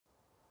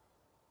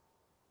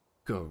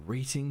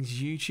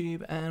Greetings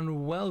YouTube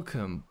and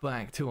welcome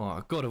back to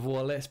our God of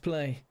War Let's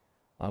Play.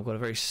 I've got a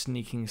very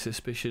sneaking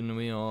suspicion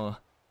we are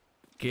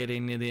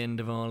getting near the end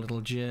of our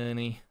little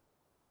journey.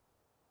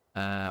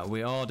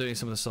 We are doing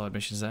some of the side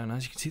missions there, and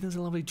as you can see there's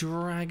a lovely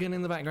dragon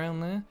in the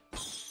background there.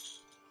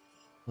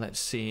 Let's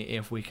see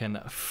if we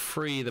can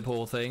free the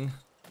poor thing.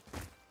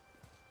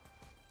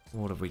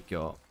 What have we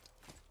got?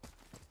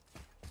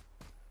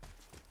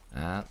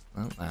 Oh,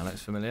 that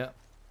looks familiar.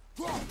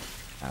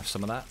 Have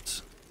some of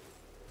that.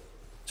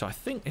 So I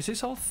think, is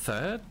this our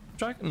third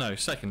dragon? No,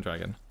 second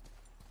dragon.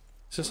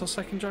 Is this our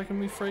second dragon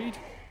we freed?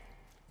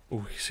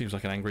 Oh, he seems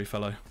like an angry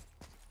fellow.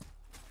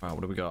 Right,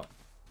 what do we got?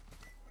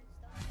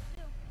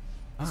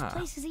 This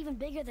place is even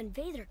bigger than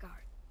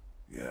Vadergard.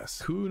 Yes.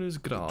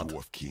 Kunisgrad. The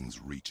Dwarf King's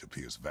reach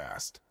appears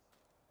vast.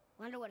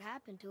 Wonder what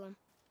happened to him.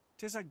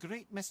 'Tis a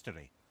great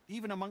mystery,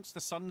 even amongst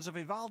the sons of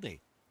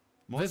Ivaldi.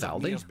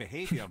 Mozart's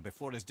behaviour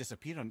before his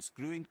disappearance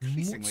grew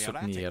increasingly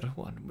erratic.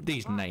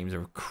 These names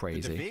are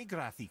crazy. The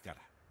Vagrathikr,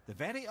 the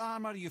very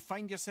armour you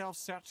find yourself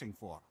searching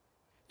for.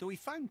 Though he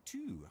found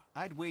two,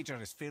 I'd wager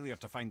his failure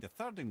to find the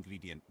third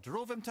ingredient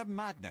drove him to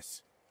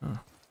madness. Oh,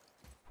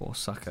 poor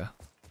sucker.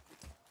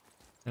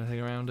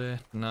 Anything around here?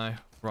 No.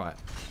 Right.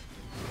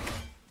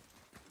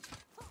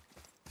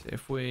 So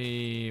if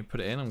we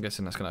put it in, I'm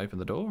guessing that's going to open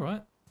the door,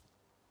 right?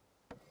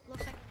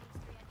 Looks like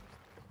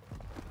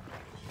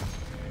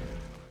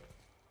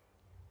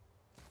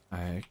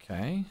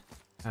Okay.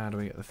 How do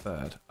we get the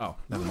third? Oh,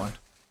 never mind.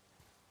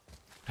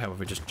 How if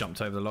we just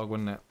jumped over the log,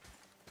 wouldn't it?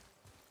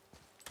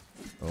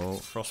 Oh,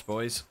 frost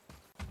boys.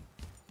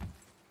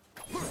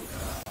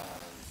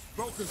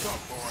 Focus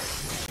up, boy.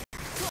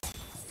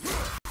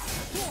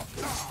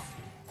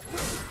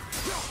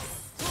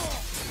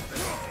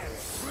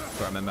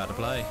 I remember how to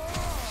play.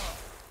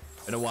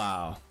 Been a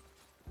while.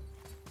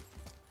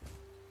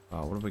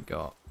 Oh, what have we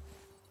got?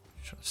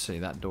 Trying to see,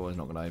 that door is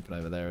not going to open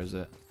over there, is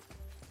it?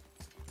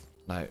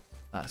 No,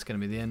 that's going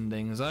to be the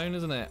ending zone,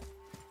 isn't it?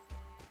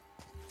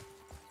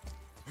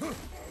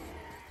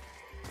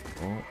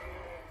 Oh,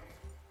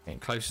 getting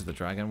close to the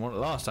dragon.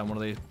 Last time one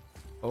of these.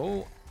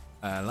 Oh,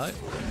 hello.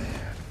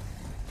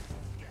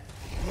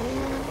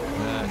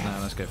 No,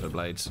 let's go for the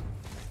blades.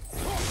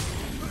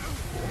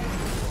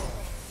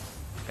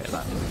 Okay,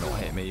 that did not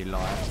hit me, you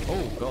liar.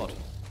 Oh god.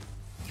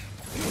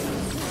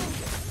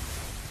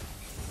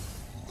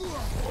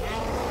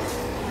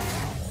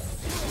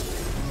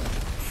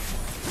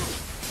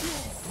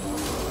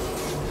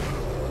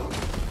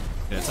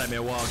 It'll take me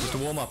a while just to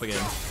warm up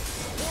again.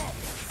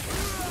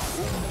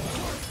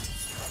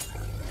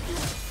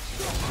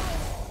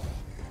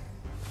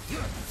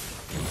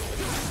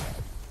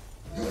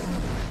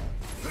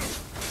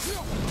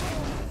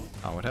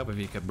 Oh, it would help if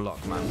you could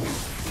block, man.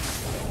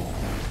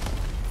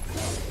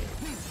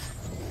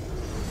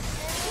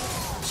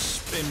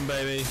 Spin,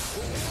 baby.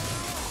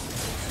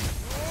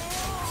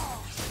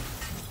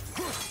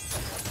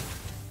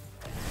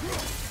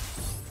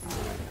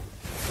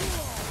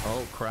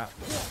 Oh, crap.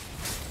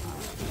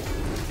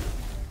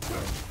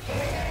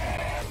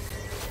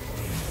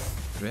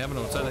 Do we have an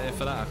alternative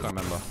for that? I can't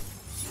remember.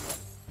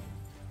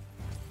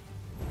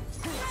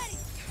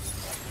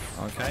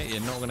 Okay,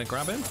 you're not going to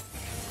grab him?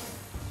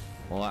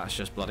 Well, that's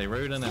just bloody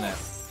rude, isn't it?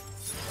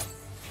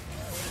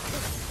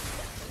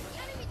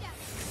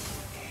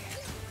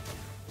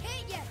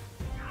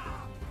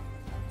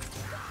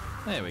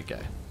 There we go.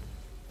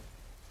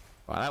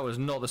 Right, that was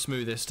not the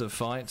smoothest of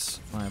fights.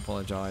 I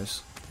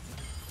apologise.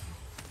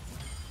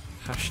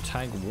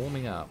 Hashtag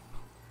warming up.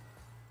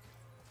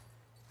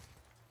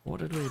 What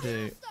did we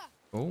do?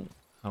 Oh,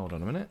 hold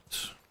on a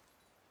minute.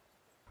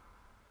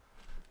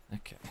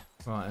 Okay.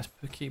 Right, let's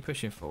keep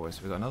pushing forward.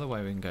 So we've got another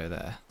way we can go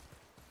there.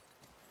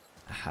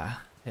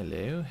 Aha.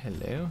 Hello,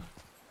 hello.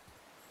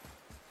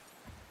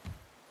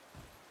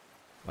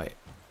 Wait,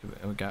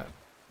 here we go.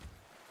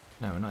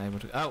 No, we're not able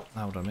to. Oh,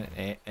 hold on a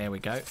minute. Here we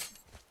go.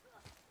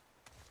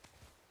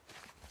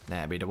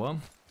 There be the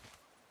one.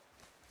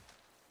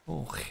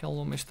 Oh,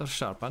 hello, Mr.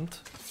 Serpent.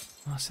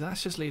 Oh, see,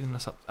 that's just leading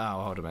us up.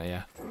 Oh, hold on a minute,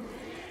 yeah.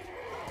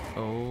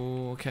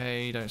 Oh,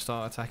 okay, don't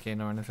start attacking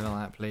or anything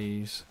like that,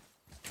 please.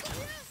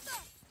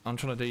 I'm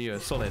trying to do you a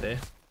solid here.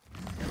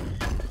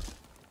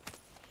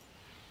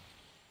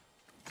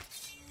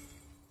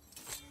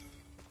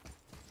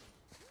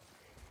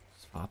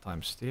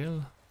 Part-time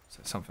steel. Is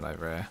there something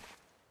over here?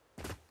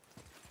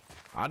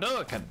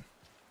 Hadouken!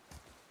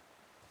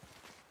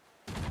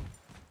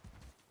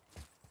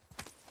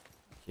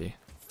 Okay.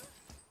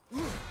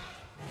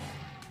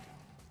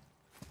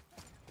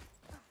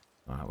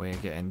 Alright, we're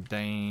getting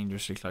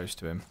dangerously close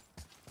to him.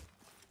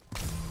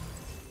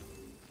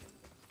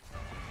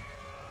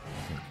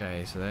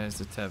 Okay, so there's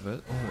the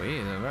tether. Oh, he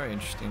is a very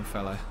interesting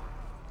fellow.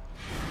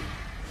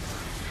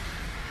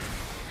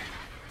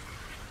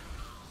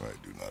 I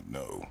do not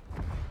know.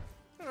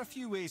 There are a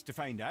few ways to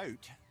find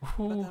out,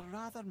 Ooh. but they're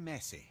rather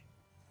messy.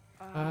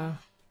 I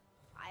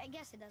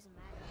guess it doesn't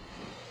matter.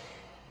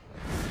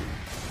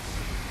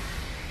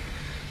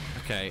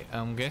 Okay,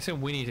 I'm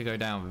guessing we need to go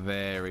down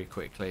very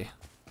quickly.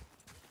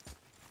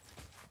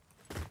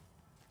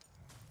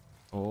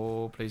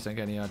 Oh, please don't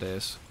get any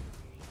ideas.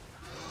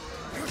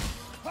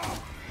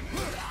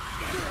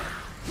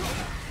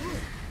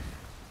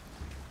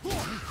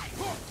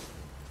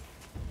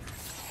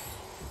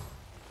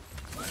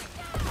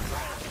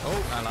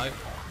 Oh, hello.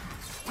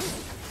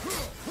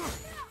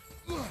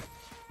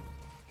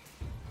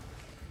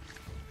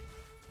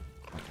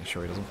 Making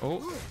sure he doesn't.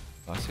 Oh,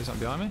 I see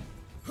something behind me.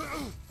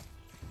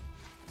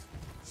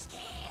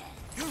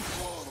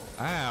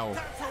 Ow.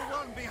 Natural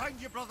one behind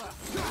you, brother.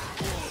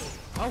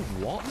 Oh,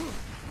 what?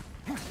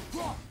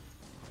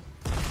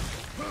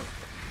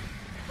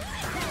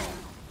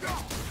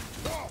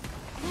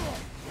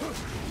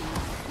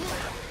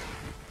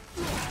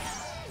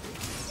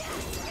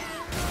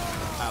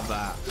 Have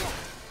that.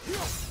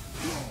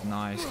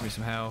 Nice, give me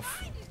some health.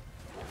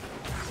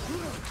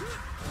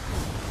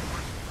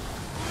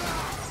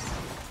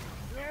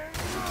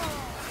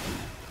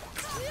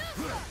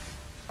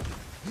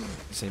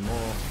 See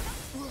more.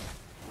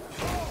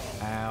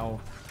 Ow.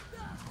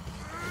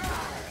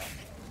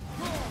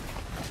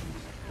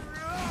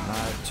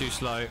 No, too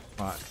slow.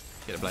 Right,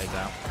 get the blades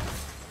out.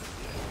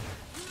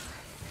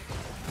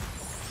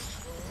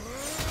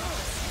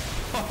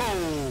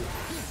 Oh!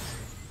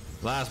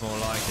 That's more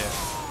like it.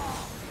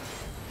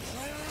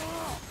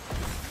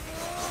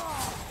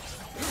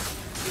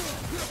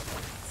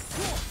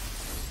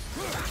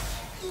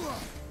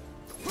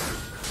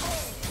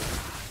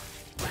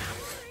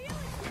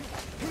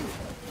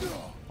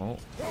 Oh.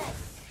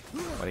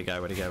 Where'd he go?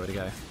 Where'd he go? Where'd he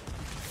go?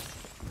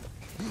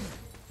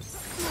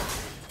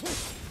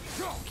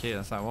 Okay,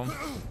 that's that one.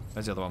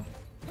 Where's the other one?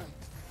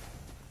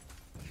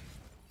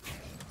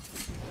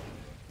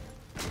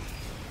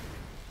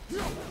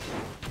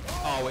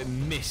 Oh, it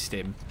missed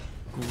him.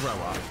 Grow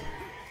up.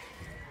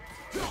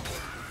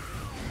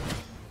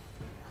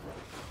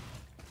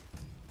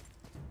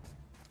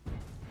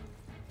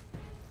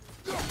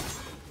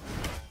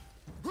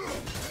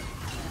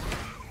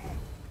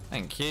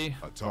 Thank you.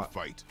 A tough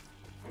fight.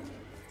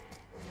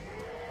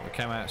 We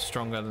came out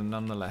stronger than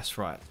nonetheless.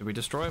 Right, did we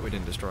destroy it? We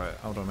didn't destroy it.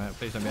 Hold on a minute.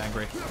 Please don't be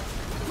angry.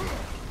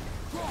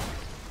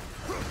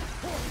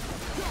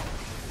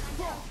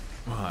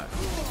 Right.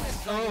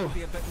 Oh.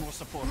 Be a bit more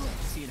supportive,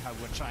 seeing how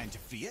we're trying to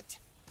free it.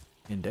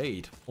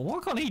 Indeed. Well, why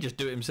can't he just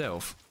do it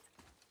himself?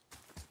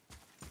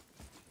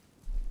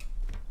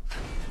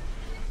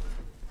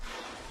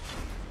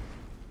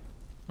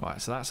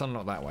 Right, so that's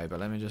unlocked that way, but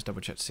let me just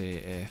double check to see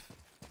if...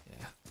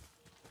 Yeah.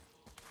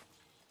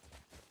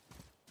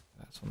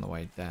 That's on the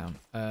way down.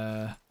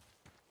 Oh,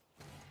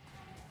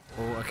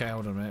 okay,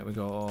 hold on a minute. We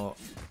got...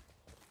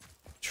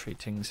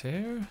 treatings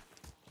here.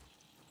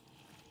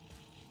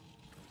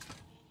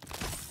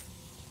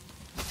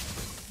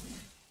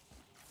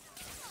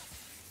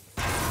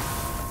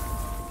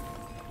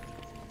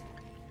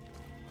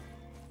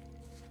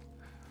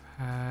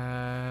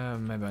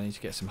 Maybe I need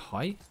to get some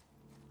height.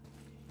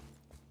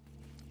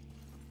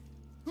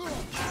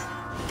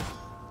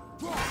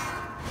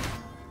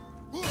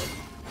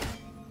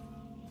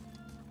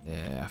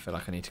 Yeah, I feel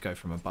like I need to go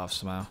from above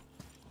somehow.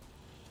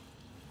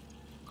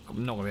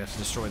 I'm not going to be able to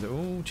destroy the...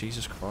 Oh,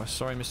 Jesus Christ.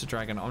 Sorry, Mr.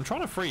 Dragon. I'm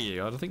trying to free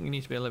you. I think you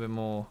need to be a little bit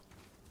more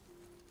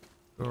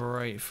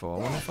grateful. I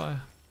wonder if I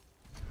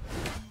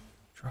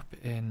drop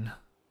it in.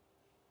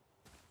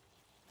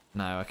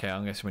 No, okay,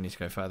 I'm guessing we need to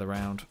go further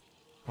round.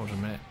 Hold on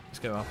a minute. Let's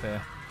go up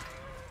here.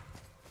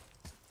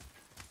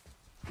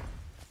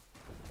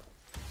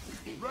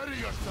 Ready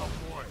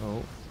yourself, boy.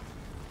 Oh.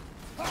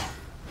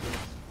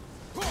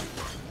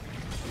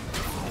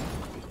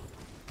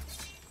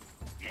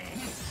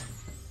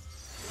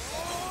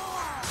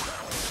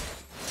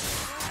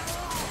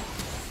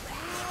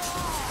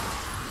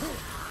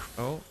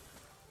 Oh.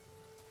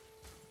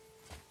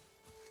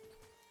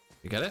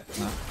 You get it?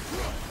 No.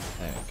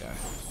 There we go.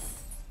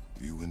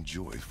 You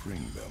enjoy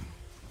freeing them.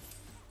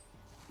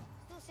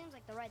 Still seems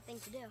like the right thing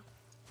to do.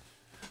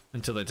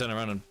 Until they turn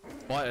around and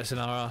bite us in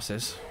our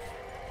asses.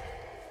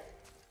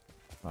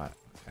 Right,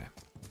 okay.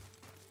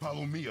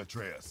 Follow me,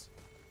 Atreus.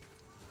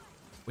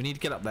 We need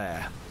to get up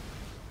there.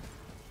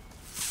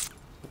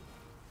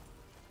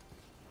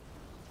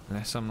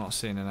 Unless I'm not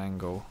seeing an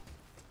angle.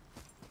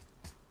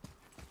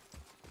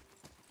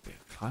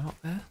 Climb up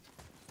there?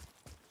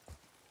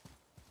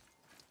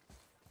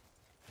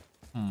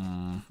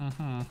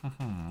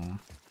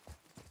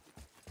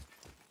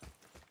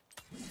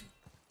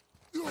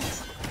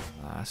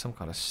 Some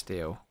kind of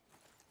steel.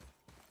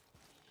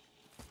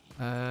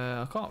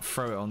 I can't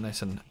throw it on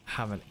this and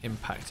have an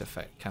impact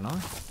effect, can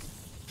I?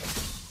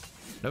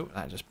 Nope,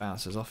 that just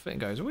bounces off it and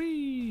goes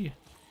whee.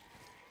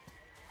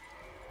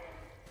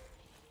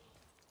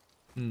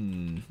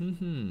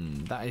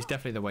 That is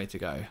definitely the way to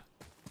go.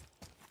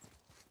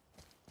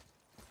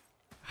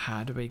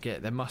 How do we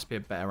get... There must be a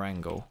better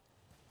angle.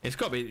 It's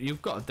got to be...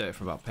 You've got to do it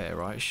from up here,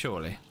 right?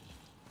 Surely.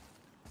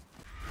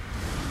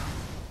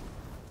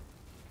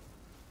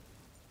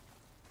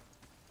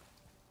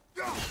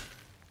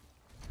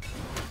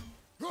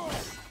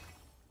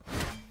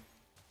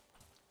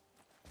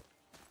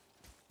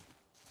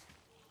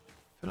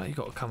 I feel like you've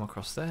got to come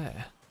across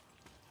there.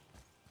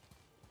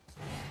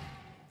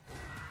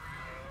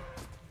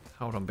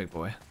 Hold on, big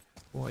boy.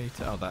 What are you?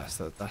 Oh, that's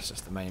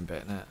just the main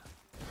bit, isn't it?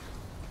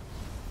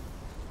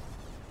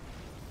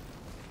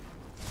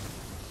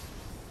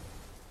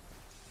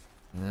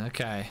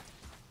 Okay.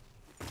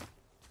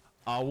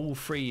 I will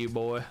free you,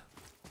 boy.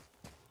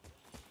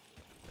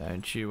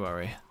 Don't you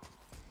worry.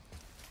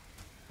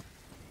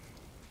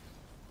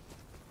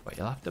 But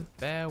you'll have to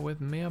bear with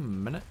me a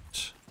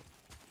minute.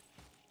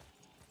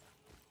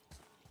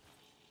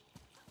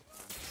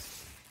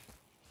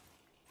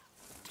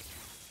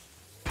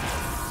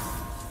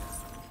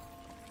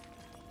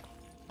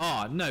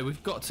 Oh, no,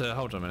 we've got to...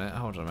 Hold on a minute,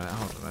 hold on a minute,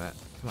 hold on a minute.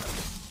 Come on.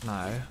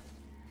 No.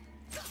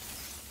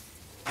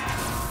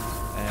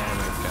 There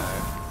we go.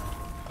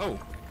 Oh.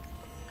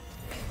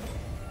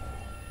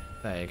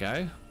 There you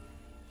go.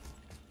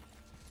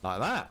 Like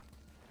that.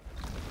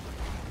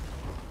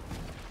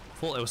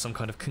 Thought there was some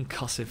kind of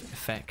concussive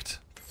effect.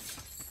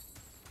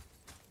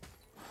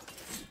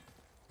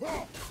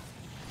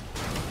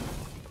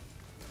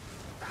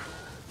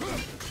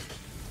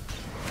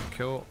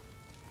 Cool.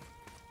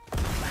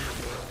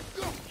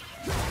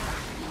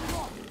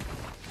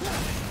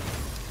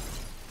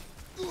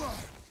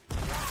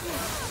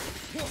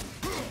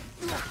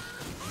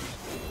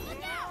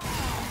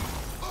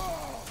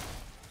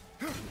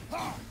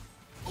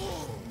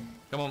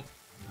 Come on.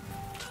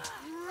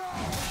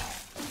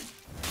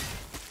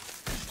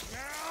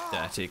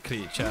 Dirty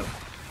creature.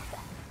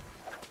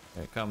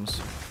 Here it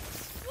comes.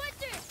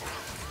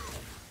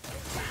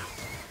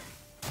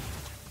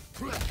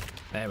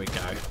 There we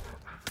go.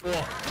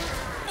 Oh.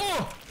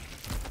 Oh.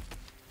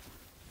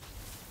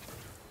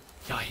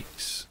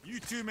 Yikes. You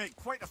two make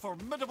quite a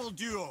formidable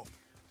duo.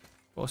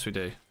 Of course we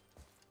do.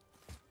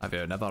 Have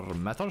you never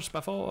met us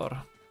before?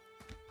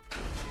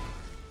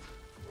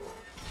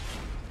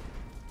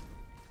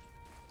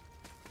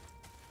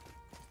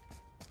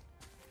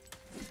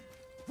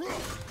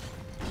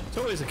 It's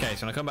always the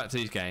case when I come back to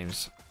these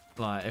games,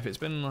 like if it's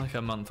been like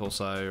a month or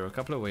so or a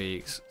couple of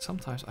weeks,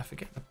 sometimes I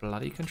forget the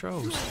bloody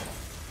controls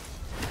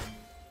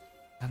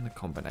and the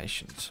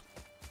combinations.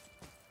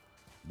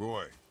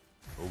 Boy,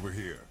 over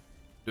here.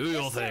 Do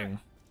your thing. Need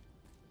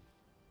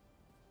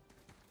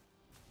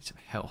some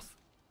health.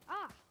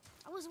 Ah,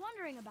 I was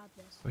wondering about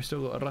this. We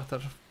still got a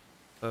ratter,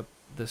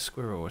 the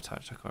squirrel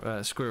attached. I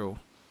can't. Squirrel.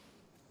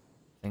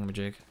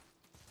 Thingamajig.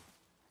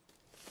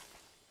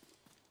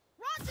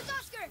 Rods and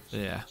Oscar!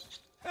 Yeah.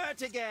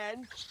 Hurt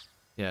again.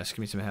 Yes. Give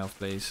me some health,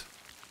 please.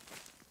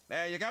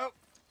 There you go.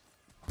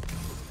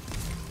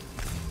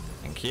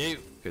 Thank you.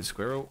 Good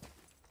squirrel.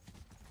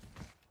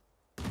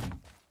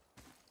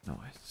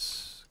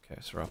 Nice.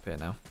 Okay, so we're up here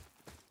now.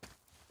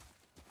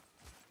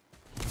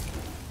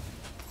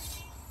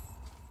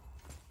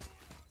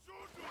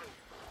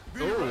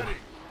 Be ready.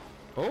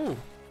 Oh.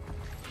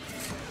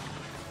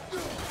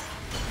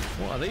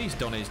 What are these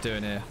Donnies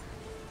doing here?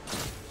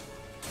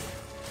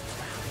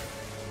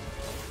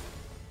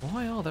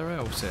 Why are there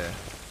elves here?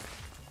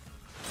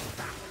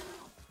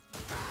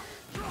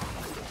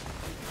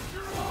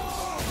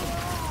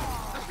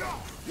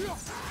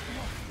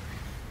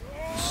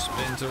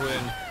 Spin to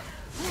win.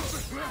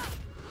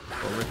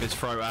 Or rip his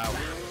throat out.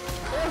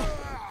 Oh.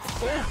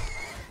 Oh.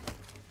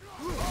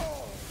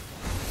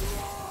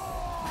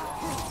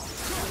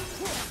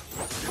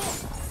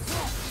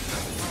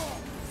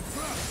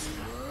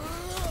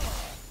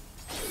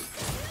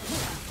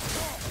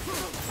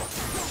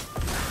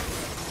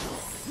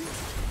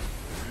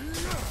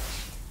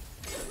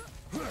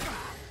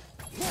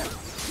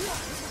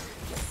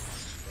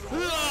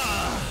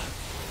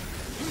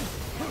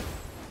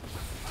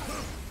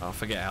 I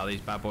forget how these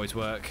bad boys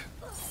work.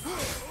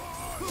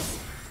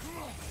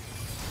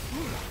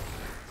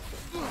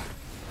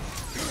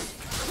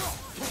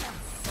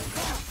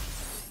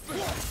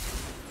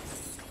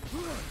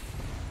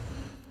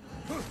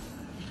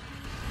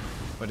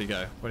 Where'd he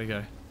go? Where'd he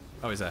go?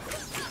 Oh, he's there.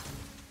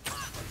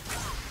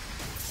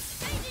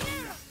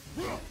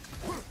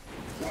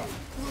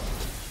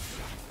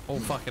 Oh,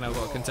 fucking I've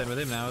got to contend with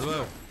him now as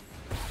well.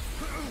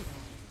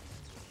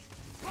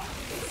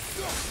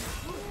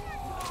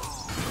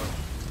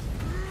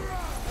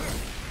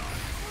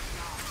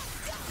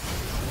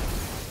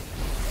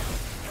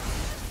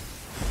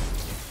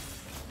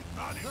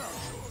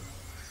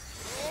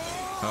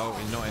 Oh,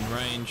 he's not in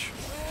range.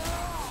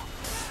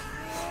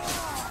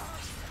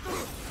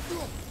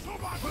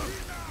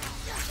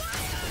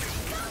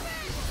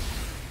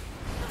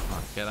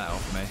 Oh, get that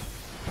off me.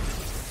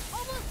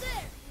 Almost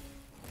there!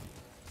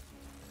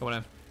 Come on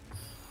in.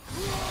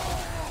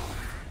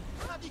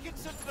 Have you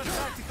considered a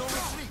tactical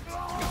retreat?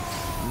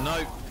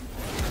 No.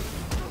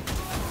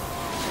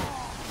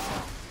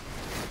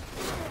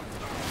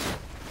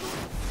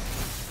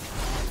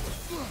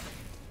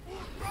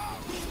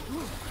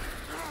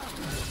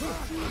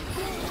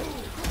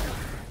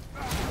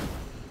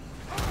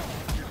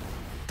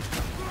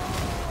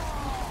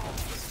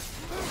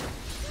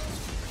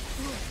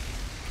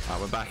 Right,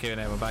 we're back in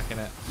it, we're back in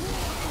it.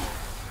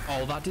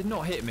 Oh, that did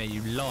not hit me,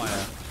 you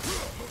liar.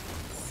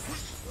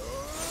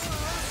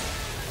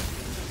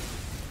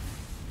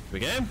 We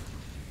get him?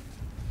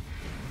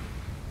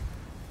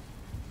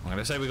 Oh,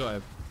 gonna say we got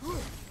him.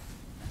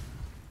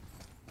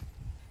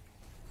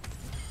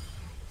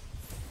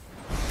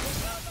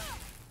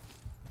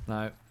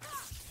 No.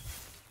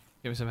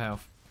 Give me some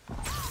health.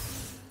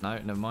 No,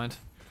 never mind.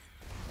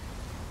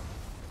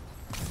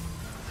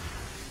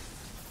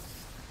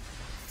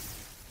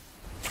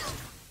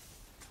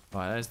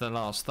 Right, there's the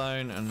last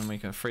stone, and then we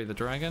can free the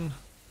dragon.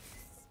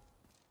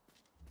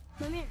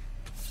 Mimir,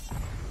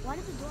 why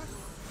did the door...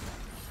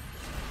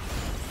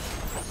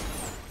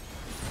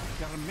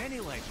 There are many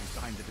legends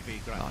behind the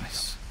debate ground.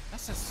 Nice. A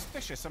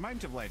suspicious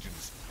amount of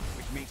legends,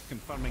 which makes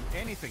confirming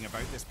anything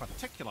about this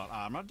particular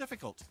armor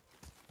difficult.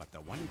 But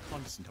the one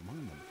constant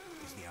among them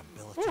is the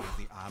ability of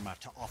the armor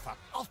to offer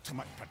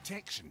ultimate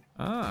protection.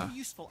 Ah. A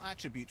useful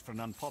attribute for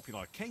an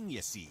unpopular king,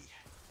 you see.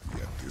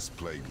 Yet this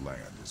plagued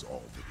land is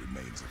all that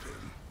remains of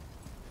him.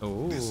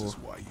 Oh. This is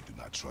why you do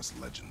not trust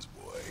legends,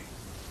 boy.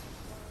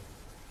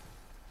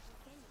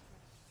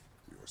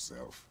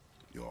 Yourself,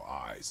 your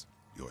eyes,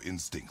 your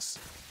instincts.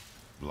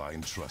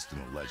 Blind trust in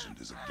a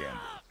legend is a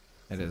gamble.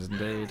 It is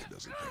indeed. It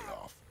doesn't pay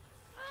off.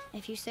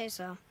 If you say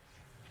so.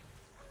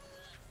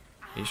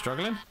 You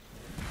struggling?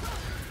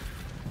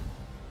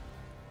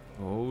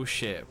 Oh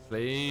shit,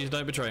 please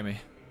don't betray me.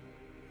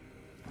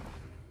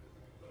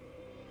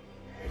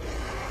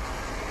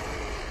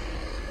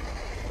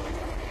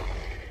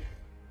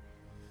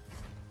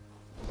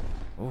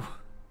 Oh,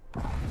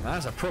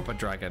 that's a proper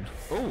dragon.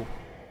 Oh,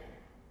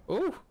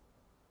 oh.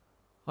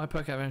 High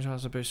perk advantage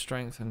has a boost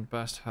strength and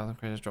burst health and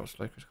creators drops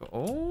low critical.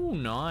 Oh,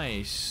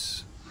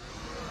 nice.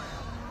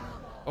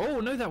 Oh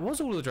no, that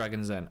was all the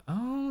dragons then.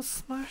 Oh,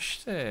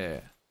 smashed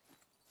it.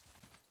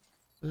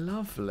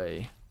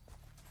 Lovely.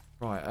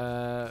 Right,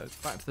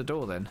 back to the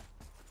door then.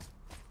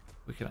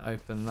 We can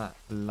open that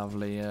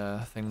lovely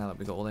thing now that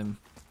we got all them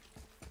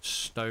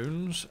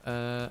stones.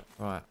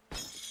 Right.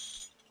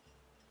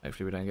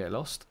 Hopefully we don't get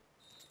lost.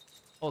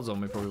 Odds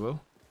on we probably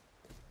will.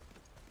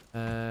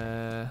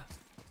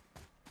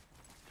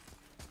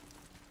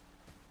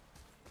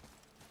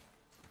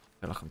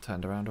 Feel like I'm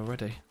turned around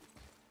already.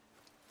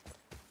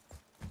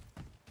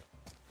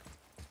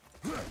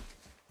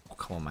 Oh,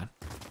 come on, man.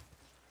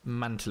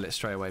 Mantle it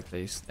straight away,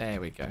 please. There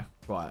we go.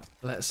 Right,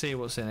 let's see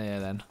what's in here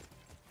then.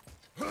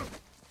 Oh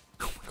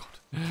my god.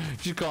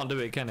 Just can't do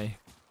it, can he?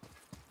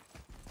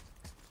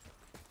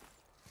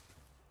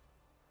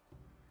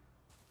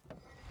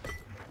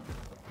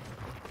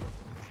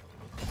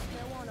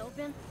 Still won't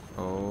open?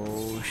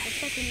 Oh,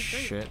 like we need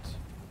three. shit.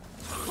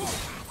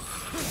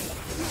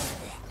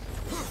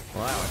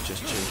 Wow, that's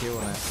just cheeky,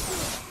 wasn't it?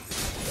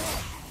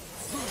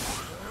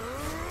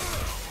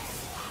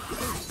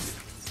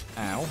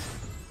 Ow.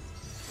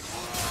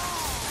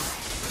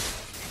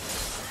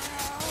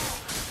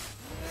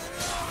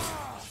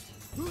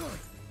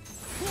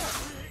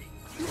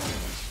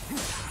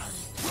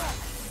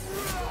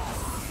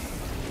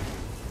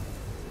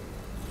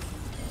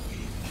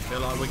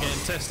 Feel like we're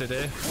getting tested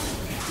here.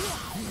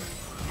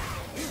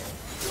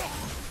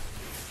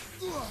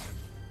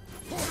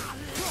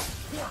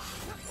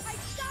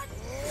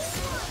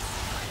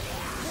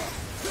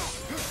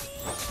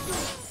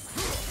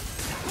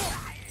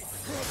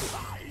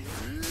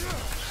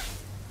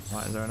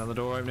 Right, is there another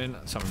door opening?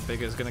 Something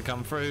bigger is going to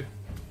come through.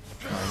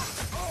 No.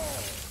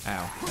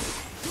 Ow.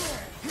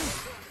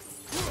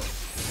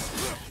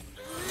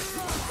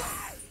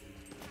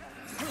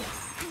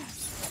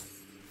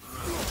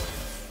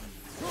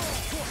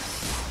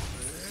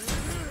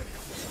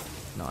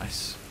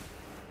 Nice.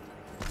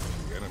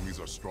 The enemies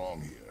are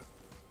strong here.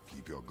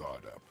 Keep your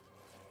guard up.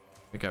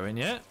 We go in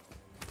yet?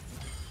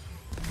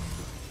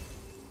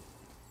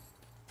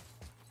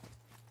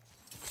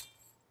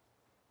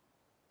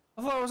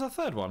 I thought it was a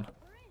third one.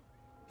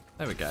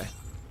 There we go. I'm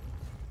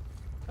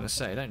gonna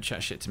say, don't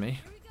chat shit to me.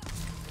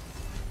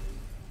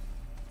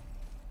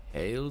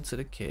 Hail to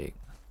the king.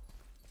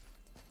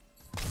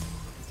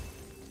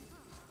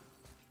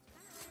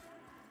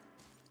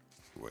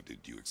 What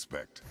did you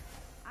expect?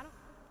 I don't...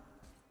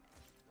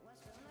 West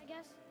Wind, I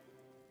guess?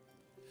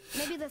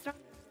 Maybe the throne...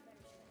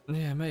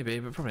 Yeah, maybe,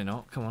 but probably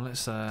not. Come on,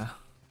 let's Another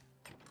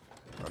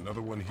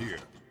one here.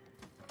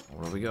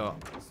 what do we got?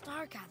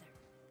 Stargather.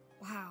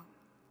 Wow.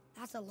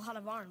 That's a lot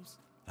of arms.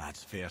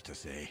 That's fair to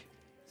say.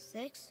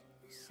 6,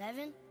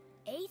 7,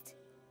 8?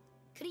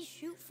 Could he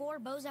shoot 4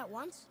 bows at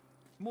once?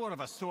 More of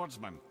a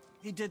swordsman.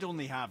 He did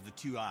only have the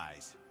 2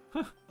 eyes.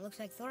 It looks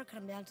like Thor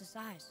cut him down to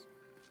size.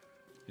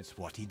 It's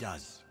what he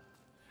does.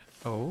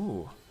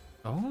 Oh.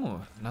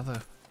 Oh,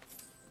 another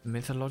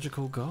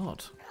mythological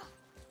god.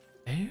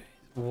 Eh?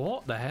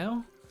 What the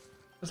hell?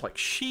 It's like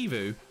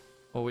Shivu,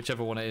 or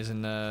whichever one it is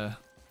in the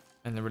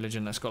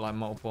religion that's got like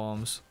multiple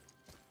arms.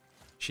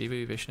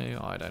 Shivu, Vishnu,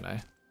 I don't know.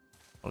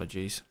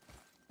 Apologies.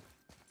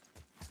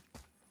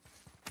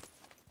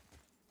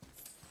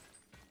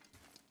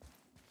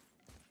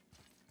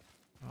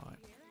 Right.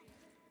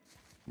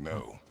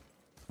 No.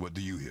 What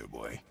do you hear,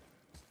 boy?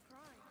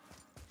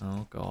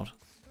 Oh god.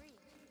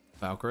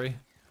 Valkyrie.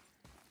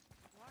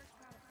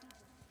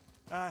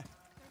 Almost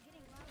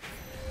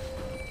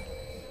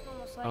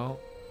like... Oh.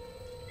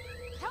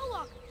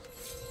 Helllock!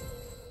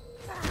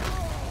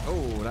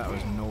 Oh, that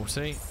was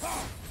naughty.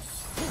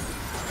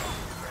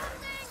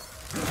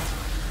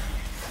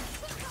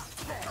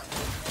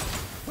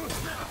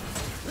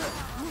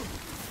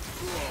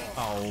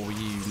 Oh,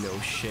 you little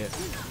shit.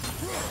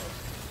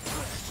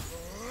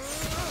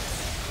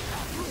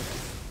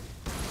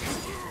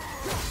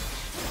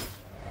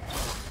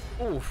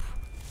 Oof.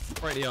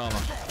 Break the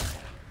armor.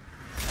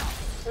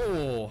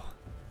 Oh.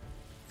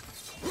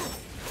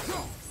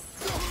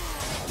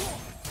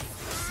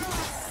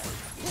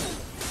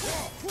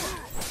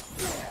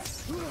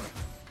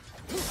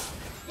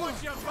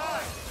 Watch your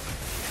back!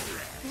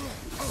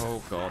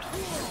 Oh god.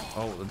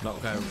 Oh, the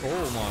knockdown.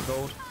 Oh my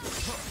god.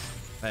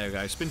 There we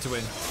go. Spin to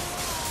win.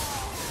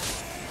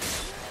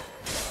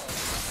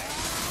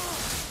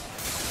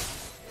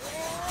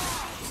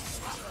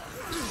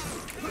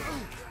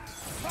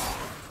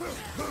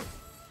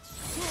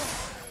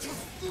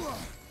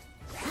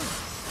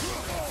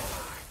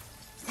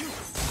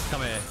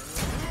 Come here.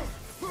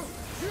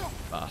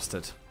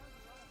 Bastard.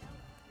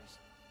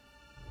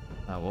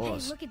 That Hey,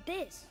 was. look at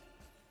this.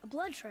 A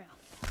blood trail.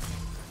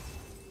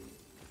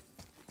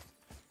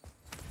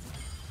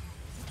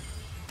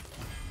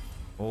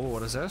 Oh,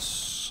 what is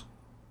this?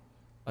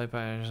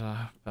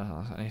 Open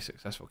any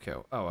successful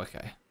kill. Oh,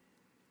 okay.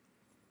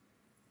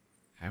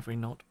 Have we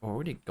not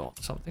already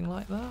got something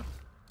like that? I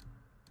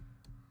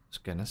was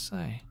gonna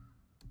say.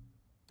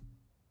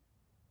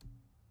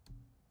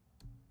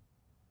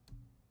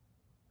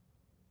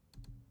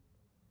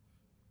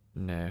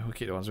 No, we'll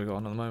keep the ones we've got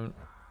on at the moment.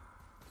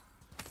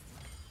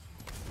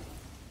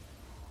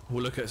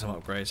 We'll look at some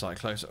upgrades like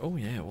closer. Oh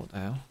yeah, what the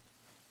hell?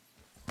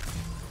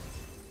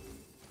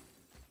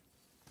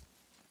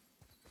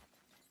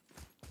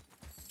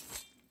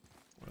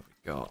 What have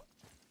we got?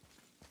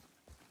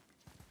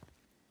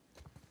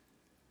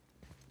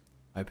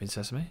 Open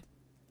sesame.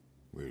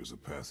 Where's a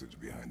passage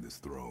behind this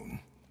throne?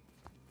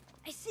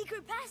 A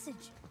secret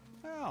passage.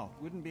 Well,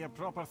 wouldn't be a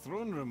proper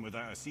throne room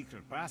without a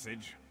secret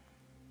passage.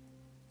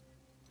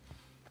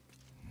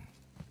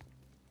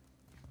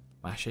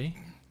 Mashy.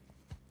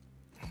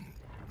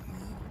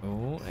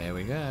 Oh, there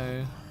we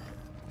go.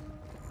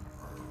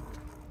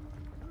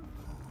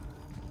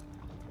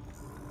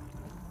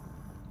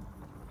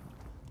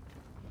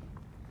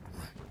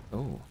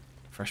 Oh,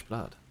 fresh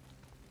blood.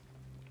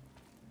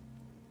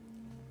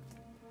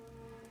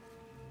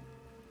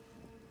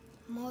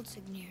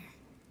 Monsignor.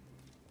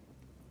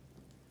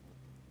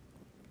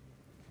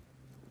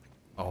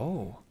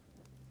 Oh.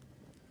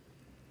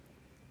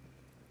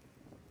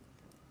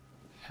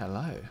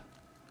 Hello.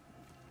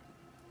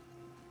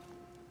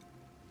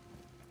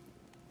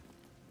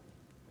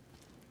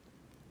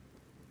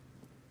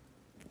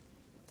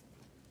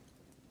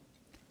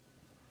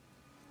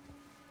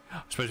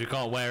 I suppose we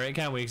can't wear it,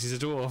 can we? Because he's a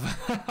dwarf.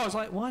 I was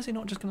like, why is he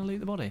not just going to loot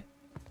the body?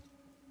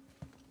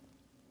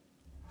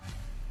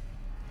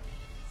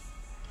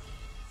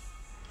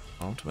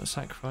 Ultimate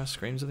sacrifice,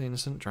 screams of the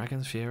innocent,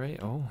 dragon's fury.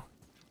 Oh.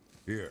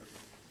 Here.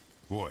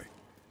 Boy.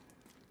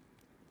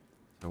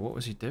 So what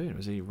was he doing?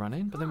 Was he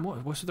running? But then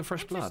what? What's with the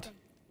fresh blood? Interesting.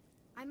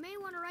 I may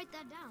want to write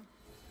that down.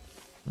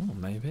 Oh,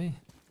 maybe.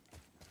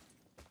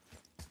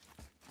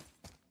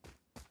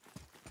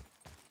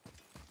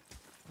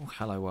 Oh,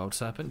 hello, wild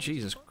serpent.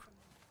 Jesus.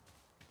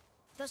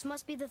 Those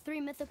must be the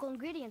 3 mythical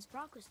ingredients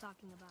Brock was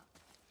talking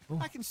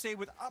about. I can say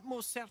with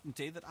utmost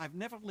certainty that I've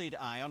never laid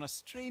eye on a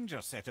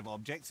stranger set of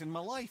objects in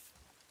my life.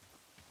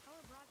 How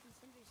are Brock and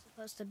Sindri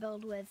supposed to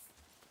build with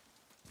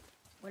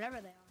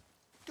whatever they are?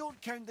 Don't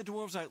count the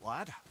dwarves out,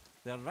 lad.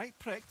 They're right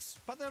pricks,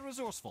 but they're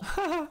resourceful.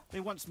 They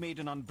once made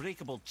an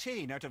unbreakable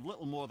chain out of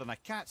little more than a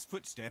cat's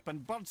footstep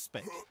and bird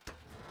spit.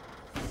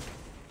 Well,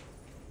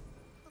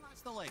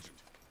 that's the legend.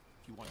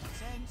 If you want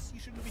sense, you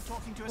shouldn't be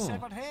talking to a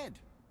severed head.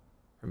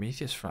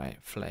 Prometheus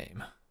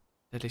flame.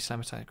 Deadly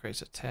slam attack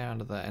creates a tear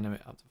under the enemy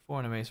up to 4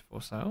 enemies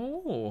before so.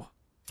 Oh,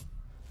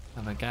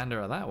 have a gander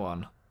at that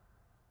one.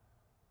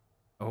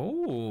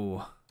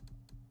 Oh,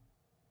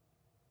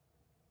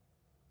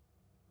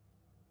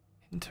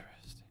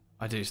 interesting.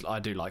 I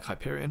do like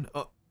Hyperion.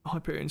 Oh,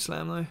 Hyperion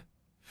slam though.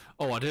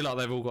 Oh, I do like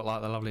they've all got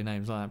like the lovely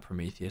names like that.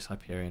 Prometheus,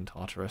 Hyperion,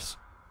 Tartarus.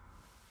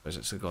 Because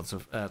it's the gods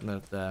of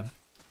the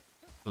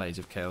Blades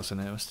of Chaos,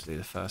 and it was to do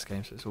the first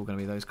game, so it's all going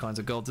to be those kinds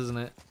of gods, isn't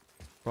it?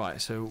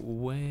 Right, so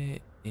where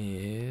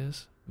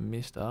is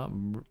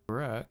Mr.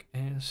 Brock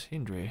and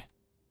Sindri?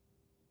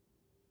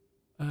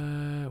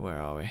 Where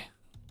are we?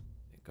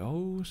 It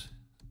goes.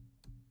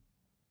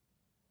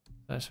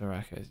 That's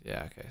Arrakis.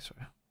 Yeah, okay,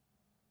 sorry.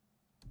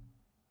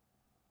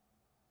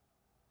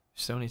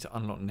 Still need to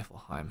unlock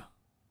Niflheim.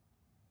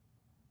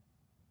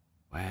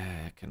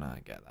 Where can I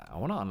get that? I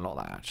want to unlock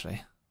that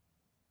actually.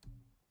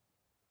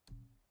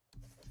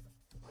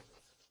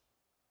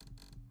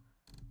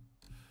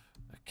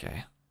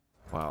 Okay.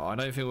 Well, I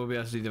don't think we'll be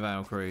able to do the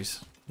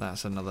Valkyries.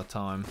 That's another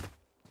time.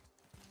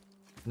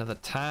 Another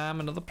time,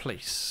 another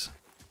place.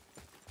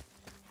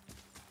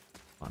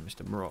 Right,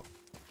 Mr. Brock.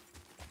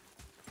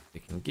 We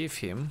can give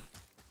him...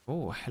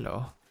 Oh,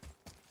 hello.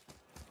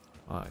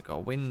 Alright, got a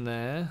win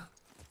there.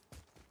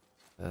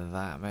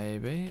 That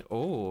maybe.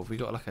 Oh, have we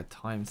got like a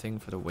time thing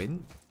for the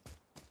win?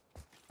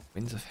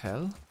 Winds of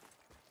hell?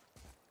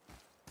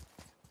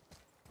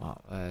 Oh,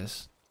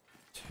 there's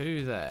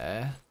 2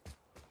 there.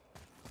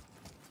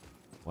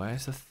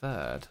 Where's the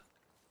 3rd?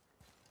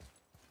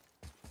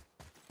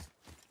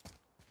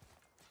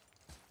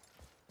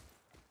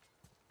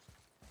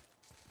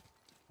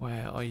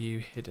 Where are you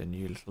hidden,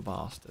 you little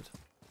bastard?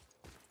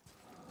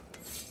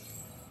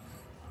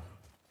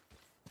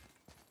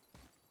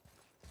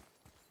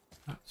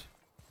 What?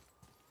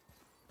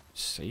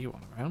 See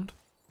one around?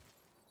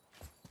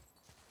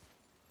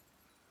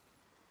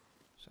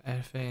 Is there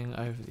anything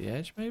over the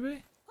edge,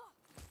 maybe?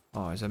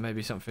 Oh, is there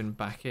maybe something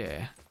back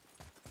here?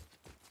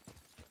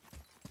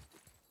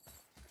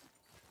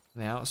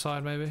 On the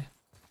outside, maybe?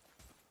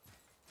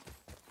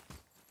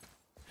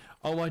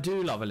 Oh, I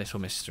do love a little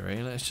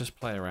mystery. Let's just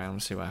play around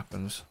and see what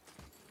happens.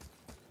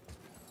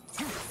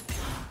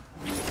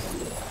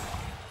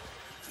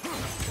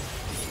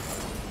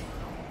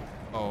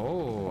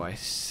 Oh, I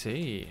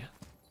see.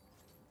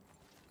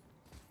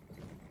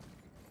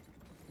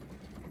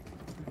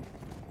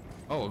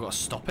 Oh, I've got to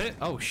stop it?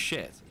 Oh,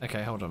 shit.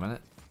 Okay, hold on a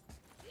minute.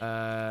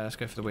 Let's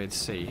go for the weird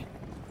C.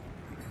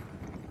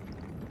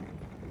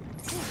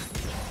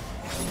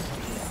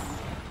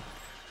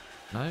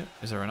 No?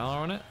 Is there an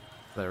R on it?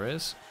 There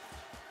is.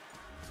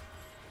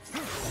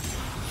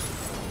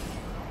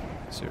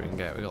 See what we can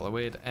get. We got the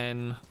weird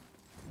N.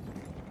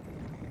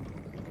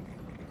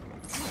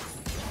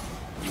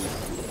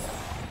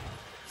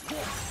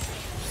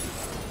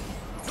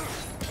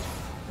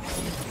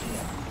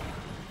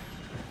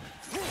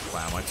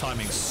 Wow, my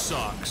timing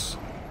sucks.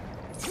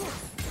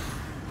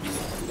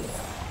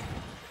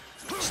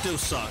 Still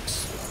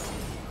sucks.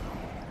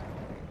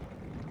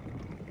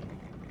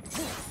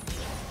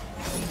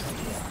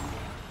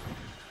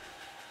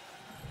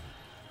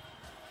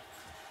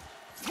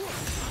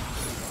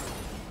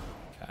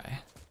 Okay.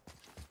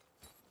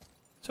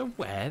 So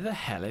where the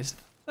hell is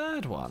the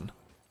 3rd one?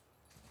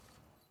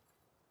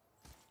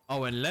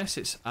 Oh, unless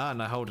it's... Ah,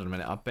 no, hold on a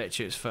minute. I bet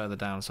you it's further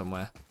down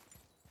somewhere.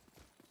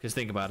 Because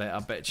think about it. I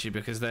bet you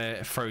because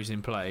they're frozen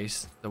in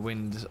place, the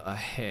winds are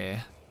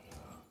here.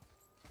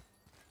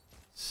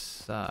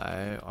 So,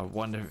 I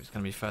wonder if it's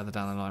going to be further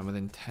down the line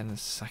within 10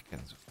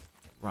 seconds.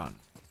 Run.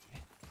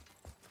 Okay,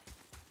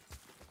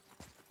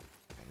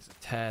 there's a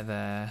tear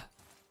there.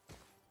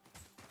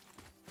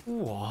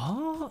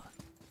 What?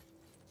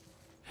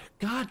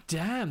 God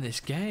damn this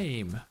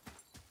game.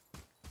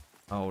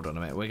 Hold on a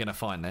minute. We're going to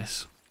find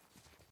this.